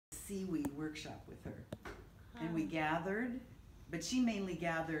seaweed workshop with her, and we gathered, but she mainly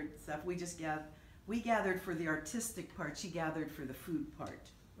gathered stuff. We gathered for the artistic part. She gathered for the food part,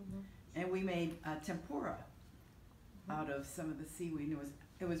 and we made tempura out of some of the seaweed. And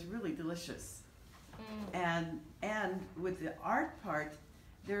it was really delicious. And with the art part,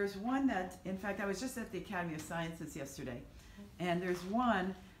 there's one that, in fact, I was just at the Academy of Sciences yesterday, and there's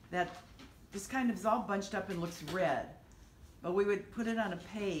one that just kind of is all bunched up and looks red. But we would put it on a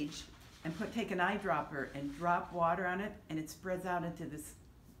page and take an eyedropper and drop water on it, and it spreads out into this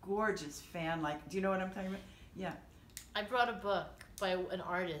gorgeous fan-like. Do you know what I'm talking about? Yeah. I brought a book by an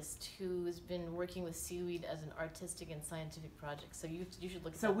artist who's been working with seaweed as an artistic and scientific project. So you should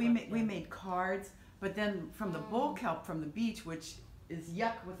look at that. So we made cards, but then from the bull kelp from the beach, which is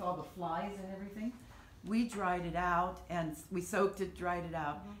yuck with all the flies and everything, we dried it out and we soaked it, dried it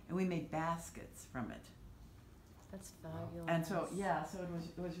out, and we made baskets from it. That's fabulous. And so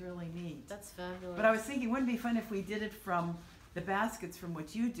it was really neat. That's fabulous. But I was thinking, wouldn't it be fun if we did it from the baskets from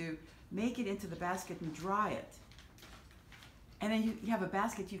what you do, make it into the basket and dry it, and then you have a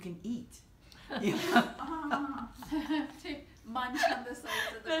basket you can eat. To munch on the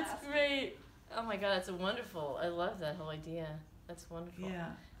sides of the That's basket. great. Oh my God, that's wonderful. I love that whole idea. That's wonderful.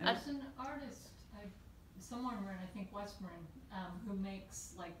 Yeah. There's an artist, somewhere in, I think, Westburn, who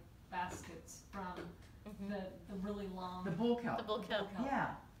makes like baskets from the really long. The bull kelp. The bull kelp.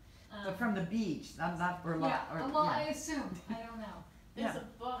 Yeah. But from the beach, not for yeah. Well, I assume. I don't know. There's a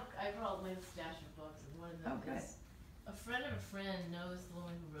book. I brought a little stash of books, and one of them Okay. is a friend of a friend knows the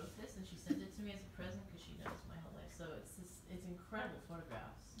woman who wrote this, and she sent it to me as a present because she knows my whole life. So it's incredible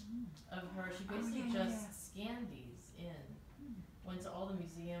photographs of her. She basically scanned these in, went to all the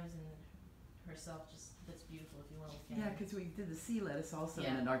museums and herself just. That's beautiful if you want to look at it. Yeah, because we did the sea lettuce also in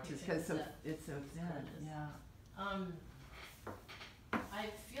Yeah, an artist, because it's so thin. gorgeous. Yeah.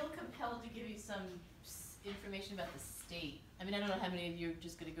 I feel compelled to give you some information about the state. I mean, I don't know how many of you are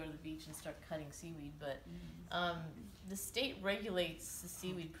just going to go to the beach and start cutting seaweed, but the state regulates the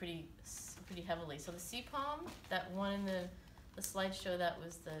seaweed pretty heavily. So the sea palm, that one in the slideshow that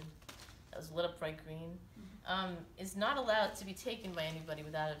was lit up bright green, is not allowed to be taken by anybody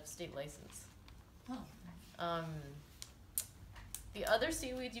without a state license. The other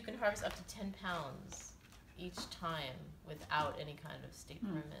seaweeds you can harvest up to 10 pounds each time without any kind of state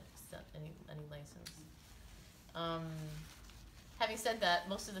permit, any license. Having said that,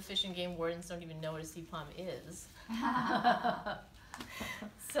 most of the Fish and Game wardens don't even know what a sea palm is.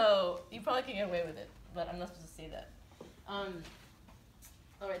 So you probably can get away with it, but I'm not supposed to say that. All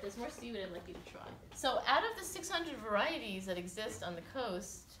right, there's more seaweed I'd like you to try. So out of the 600 varieties that exist on the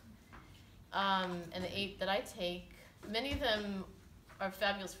coast, and the 8 that I take, many of them are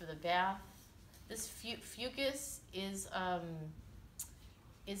fabulous for the bath. This fucus is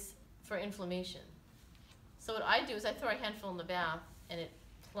for inflammation. So what I do is I throw a handful in the bath and it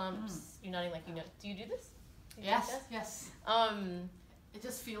plumps. You're nodding like you know. Do you do this? Do you Yes, like that? yes. It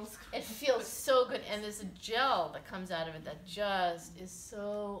just feels good. It feels so good, and there's a gel that comes out of it that just is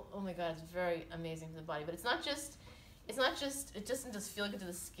so, oh my God, it's very amazing for the body. But it doesn't just feel good to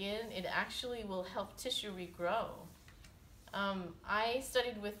the skin, it actually will help tissue regrow. I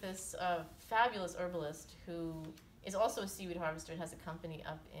studied with this fabulous herbalist who is also a seaweed harvester and has a company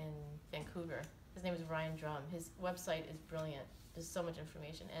up in Vancouver. His name is Ryan Drum. His website is brilliant. There's so much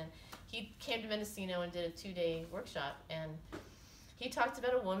information. And he came to Mendocino and did a 2-day workshop, and he talked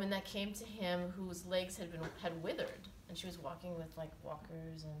about a woman that came to him whose legs had withered, and she was walking with like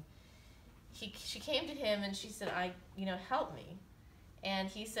walkers, and she came to him and she said, help me. And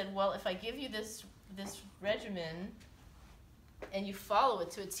he said, well, if I give you this regimen and you follow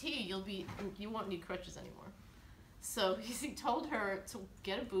it to a T, you won't need crutches anymore. So he told her to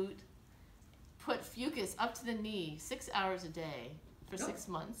get a boot, put fucus up to the knee 6 hours a day for 6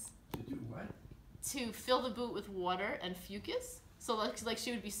 months. To do what? To fill the boot with water and fucus. So like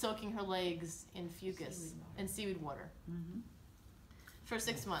she would be soaking her legs in fucus and seaweed water for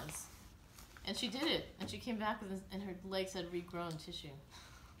 6 months. And she did it, and she came back and her legs had regrown tissue.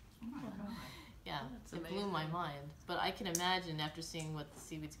 Oh my God. Yeah, That's it blew my mind. But I can imagine after seeing what the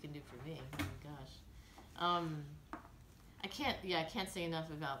seaweeds can do for me. Oh my gosh. I can't say enough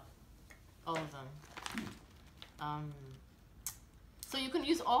about all of them. So you can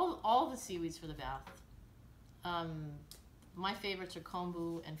use all the seaweeds for the bath. My favorites are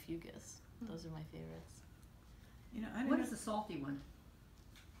kombu and fucus. Those are my favorites. What is the salty one?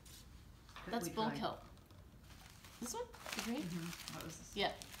 That's bull kelp. This one? The green? What was this?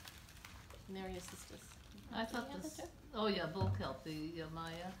 Yeah. Nereus cystis. I thought Yeah, this, that's oh yeah, bull kelp, the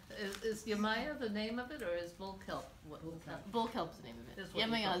Yamaya. Is Yamaya the name of it, or is bull kelp? Bull kelp's the name of it. Is what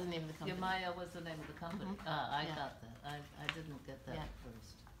you Yamaya call is the name of the company. Yamaya was the name of the company. Mhm. I Yeah. got that. I didn't get that Yeah. at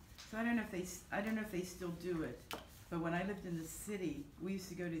first. So I don't know if they still do it, but when I lived in the city, we used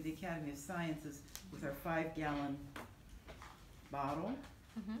to go to the Academy of Sciences with our 5-gallon bottle,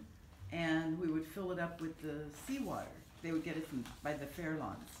 Mhm. and we would fill it up with the seawater. They would get it from by the fair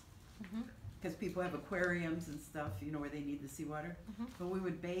lawns, Mhm. because people have aquariums and stuff, you know, where they need the seawater. Mhm. But we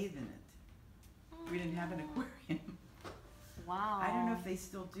would bathe in it. We didn't have an aquarium. Wow. I don't know if they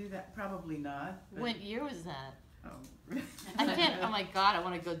still do that. Probably not. But, What year was that? oh, I can't. Oh my god! I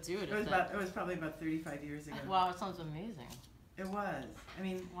want to go do it. it was probably about 35 years ago. Wow, it sounds amazing. It was. I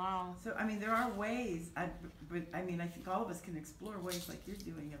mean, Wow. so I mean, there are ways. But I mean, I think all of us can explore ways like you're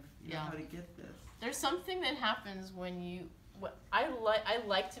doing of you know, Yeah. how to get this. There's something that happens when you. I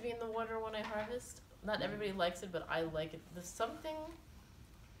like to be in the water when I harvest. Not everybody likes it, but I like it. There's something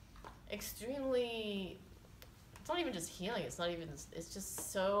extremely. It's not even just healing. It's not even. It's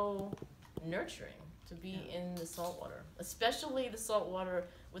just so nurturing to be in the salt water, especially the salt water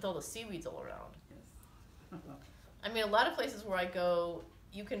with all the seaweeds all around. Yes. I mean, a lot of places where I go,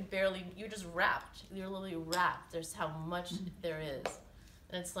 you can barely. You're just wrapped. You're literally wrapped. There's how much there is,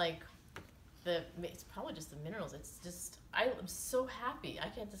 and it's like, it's probably just the minerals. It's just. I'm so happy. I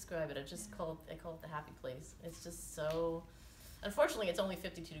can't describe it. I call it the happy place. It's just so. Unfortunately, it's only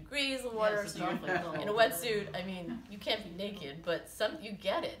 52 degrees in the water, Yes, so it's you're awfully in a cold. wetsuit. I mean, you can't be naked, but you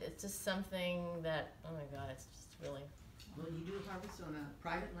get it. It's just something that, oh my god, it's just really. Will you do a harvest on a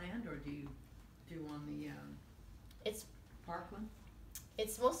private land, or do you do on the It's park one,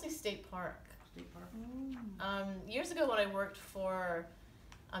 it's mostly state park. state park? Years ago, when I worked for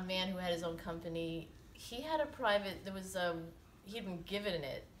a man who had his own company, he had a private. He had been given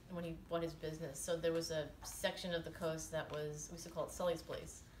it when he bought his business. So there was a section of the coast that was, we used to call it Sully's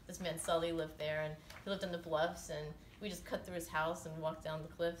place. This man Sully lived there, and he lived on the bluffs, and we just cut through his house and walked down the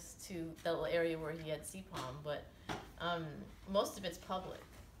cliffs to that little area where he had sea palm. But most of it's public.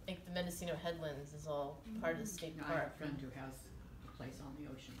 Like the Mendocino Headlands is all part of the state I have park. a friend who has a place on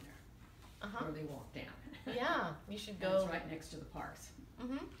the ocean there, Uh-huh. where they walk down. Yeah, you should And go. it's right next to the parks.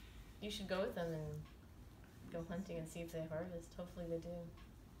 Mm-hmm. You should go with them and go hunting and see if they harvest. Hopefully they do.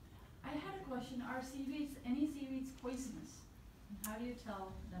 I had a question. Are any seaweeds poisonous? And how do you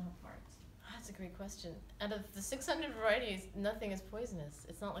tell them apart? That's a great question. Out of the 600 varieties, nothing is poisonous.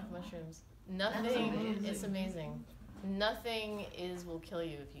 It's not like mushrooms. Nothing. amazing. It's amazing. Nothing will kill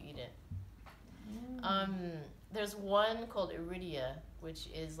you if you eat it. There's one called iridia, which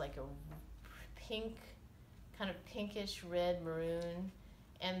is like a pink, kind of pinkish red maroon,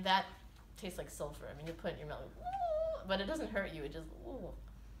 and that tastes like sulfur. I mean, you put it in your mouth, but it doesn't hurt you. It just,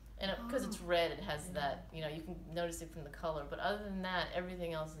 and because it's red, it has that. You know, you can notice it from the color. But other than that,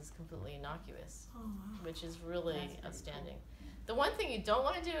 everything else is completely innocuous, which is really That's pretty outstanding. The one thing you don't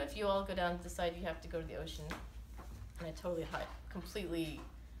want to do if you all go down and decide you have to go to the ocean, and I totally completely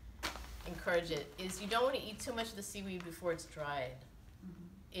encourage it, is you don't want to eat too much of the seaweed before it's dried.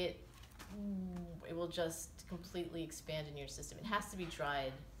 It will just completely expand in your system. It has to be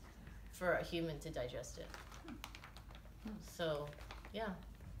dried for a human to digest it. So, yeah.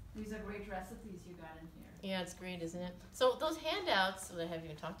 These are great recipes you got in here. Yeah, it's great, isn't it? So those handouts that I haven't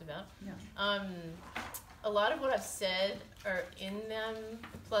even talked about, Yeah. a lot of what I've said are in them,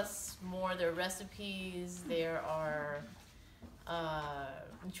 plus more. There are recipes, there are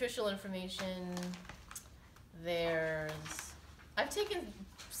nutritional information, I've taken,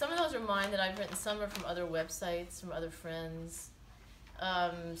 some of those are mine that I've written, some are from other websites, from other friends,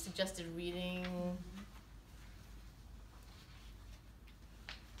 suggested reading.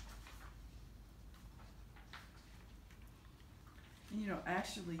 You know,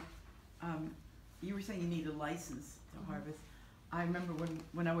 actually, you were saying you need a license to harvest. I remember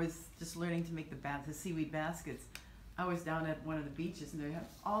when I was just learning to make the seaweed baskets, I was down at one of the beaches and they had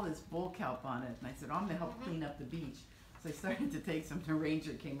all this bull kelp on it, and I said, I'm gonna help clean up the beach. So I started to take some, the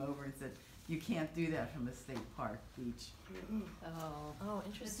ranger came over and said, you can't do that from a state park beach. Oh, It's a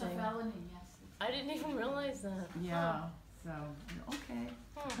interesting. felony, yes. I didn't even realize that. Yeah, so, okay,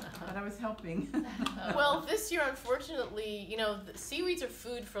 but I was helping. Well, this year, unfortunately, you know, the seaweeds are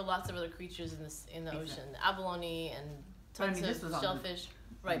food for lots of other creatures in the ocean, abalone and But I tons mean, this was of on the- shellfish.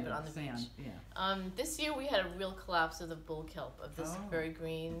 Right, but on the sand, beach. yeah. This year we had a real collapse of the bull kelp, of this Oh. very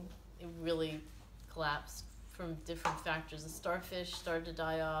green. It really collapsed from different factors. The starfish started to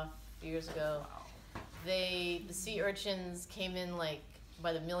die off years ago. The sea urchins came in like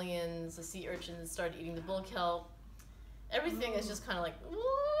by the millions. The sea urchins started eating the bull kelp. Everything is just kind of like,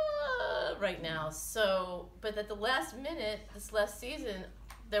 good right now. So, but at the last minute, this last season,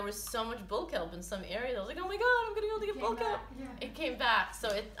 there was so much bull kelp in some areas. I was like, oh my god, I'm gonna be able to get bull kelp. It came back, so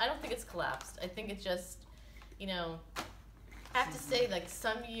I don't think it's collapsed. I think it just, you know, I have to say, like,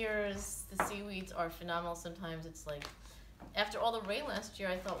 some years the seaweeds are phenomenal. Sometimes it's like, after all the rain last year,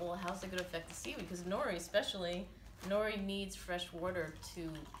 I thought, well, how's it gonna affect the seaweed? Because nori, especially, nori needs fresh water to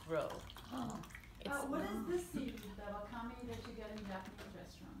grow. Oh. It's, What is this seaweed, the wakame that you get in Japanese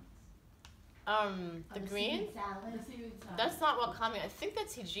restaurants? the green? The seaweed salad. That's not wakame. I think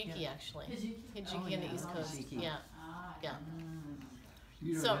that's hijiki, actually. Hijiki? Hijiki Oh, on the yeah, East Coast. hijiki. Yeah. Ah, Yeah.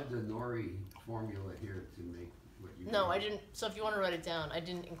 You don't So- have the nori formula here to make what you No, make. I didn't. So if you want to write it down, I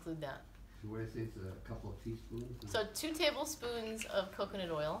didn't include that. So what is it, it's a couple of teaspoons? So 2 tablespoons of coconut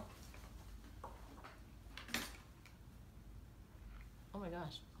oil. Oh my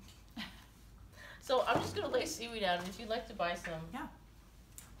gosh. So I'm just gonna lay seaweed out, and if you'd like to buy some, Yeah.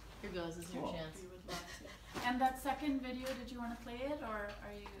 here goes. This is your Cool. chance. We would love to. And that second video, did you want to play it, or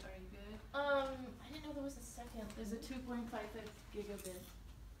are you good? I didn't know there was a second. There's a 2.55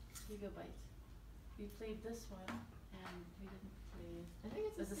 gigabyte. We played this one, and we didn't play. I think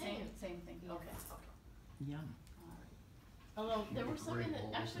it's the same. Same thing. Yeah. Okay. Yum. Alright. Although there You was could something break that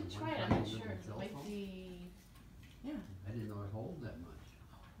all this actually in try one it. I'm tiny not little sure. 'Cause it might telephone? be. Yeah. I didn't know it hold that much.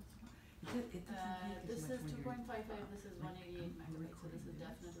 It doesn't take This as is much when you're- 2.55. This is 188 megabytes. So this is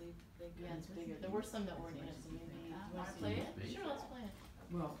definitely big. Yeah, it's bigger. There were some that weren't in it, so maybe. Yeah, you wanna wanna play see it? Sure, let's play it.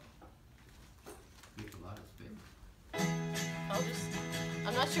 Well, Takes a lot of space.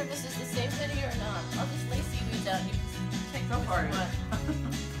 I'm not sure if this is the same video or not. I'll just lay seaweeds out and you can take Go which for it.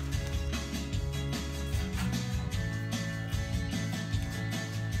 one.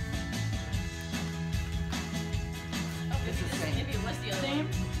 Oh, maybe It's the same. maybe it was the other one.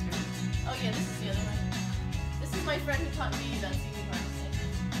 Oh yeah, this is the other one. This is my friend who taught me about seaweed harvesting.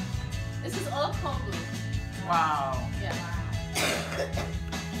 This is all kombu. wow. Yeah.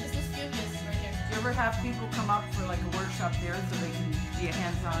 This is fucus right here. Do you ever have people come up for like a workshop there so they can be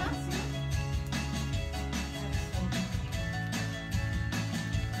hands-on and see?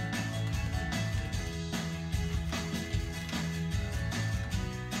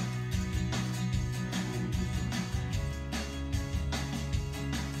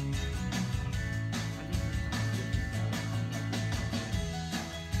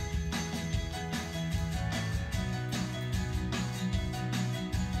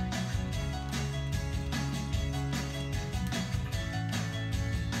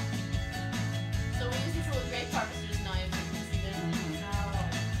 So we use these little grape harvester's knives. You can see there.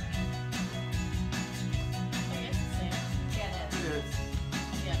 I guess the same. Yeah, it is. It is.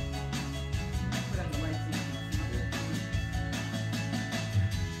 Yeah. Put on the lights so you can see it.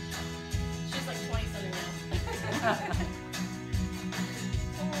 She's like 20 something now.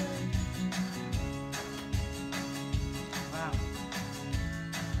 Wow.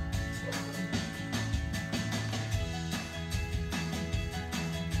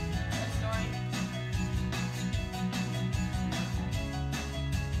 That's Dory.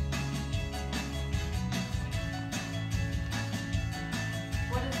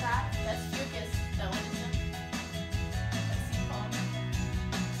 What is that? That's fucus. That one is it? That's seed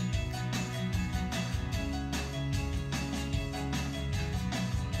pollen.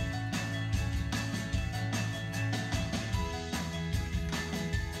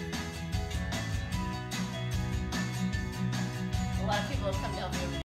 A lot of people have come